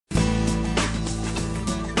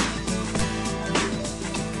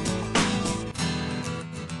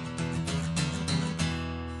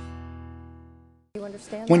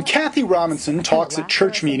When Kathy Robinson talks at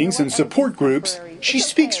church meetings and support groups, she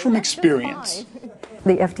speaks from experience.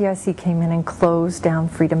 The FDIC came in and closed down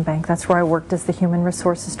Freedom Bank. That's where I worked as the Human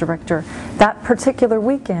Resources Director. That particular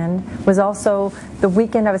weekend was also the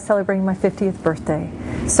weekend I was celebrating my 50th birthday.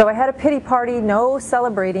 So I had a pity party, no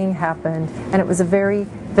celebrating happened, and it was a very,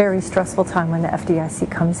 very stressful time when the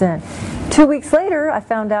FDIC comes in. 2 weeks later, I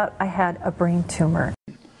found out I had a brain tumor.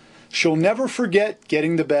 She'll never forget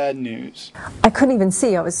getting the bad news. I couldn't even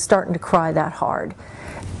see. I was starting to cry that hard.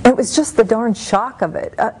 It was just the darn shock of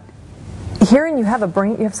it. Hearing you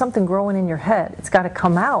have something growing in your head, it's got to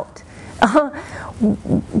come out.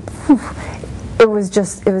 It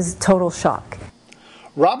was total shock.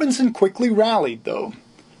 Robinson quickly rallied, though.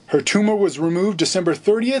 Her tumor was removed December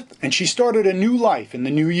 30th, and she started a new life in the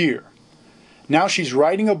new year. Now she's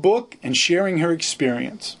writing a book and sharing her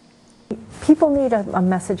experience. People need a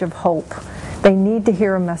message of hope. They need to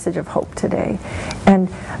hear a message of hope today. And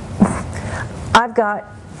I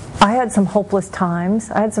had some hopeless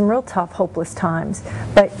times. I had some real tough, hopeless times.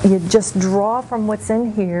 But you just draw from what's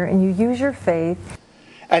in here and you use your faith.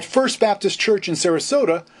 At First Baptist Church in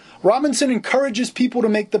Sarasota, Robinson encourages people to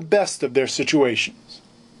make the best of their situations.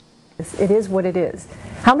 It is what it is.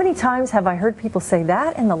 How many times have I heard people say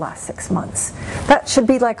that in the last 6 months? That should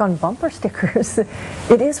be like on bumper stickers.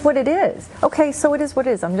 It is what it is. Okay, so it is what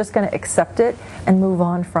it is. I'm just going to accept it and move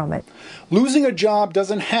on from it. Losing a job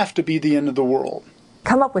doesn't have to be the end of the world.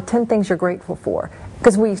 Come up with 10 things you're grateful for.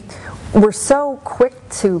 Because we're so quick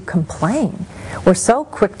to complain. We're so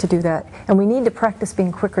quick to do that. And we need to practice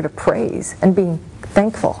being quicker to praise and being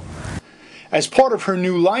thankful. As part of her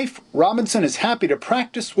new life, Robinson is happy to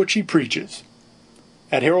practice what she preaches.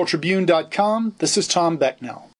 At Herald-Tribune.com, this is Tom Becknell.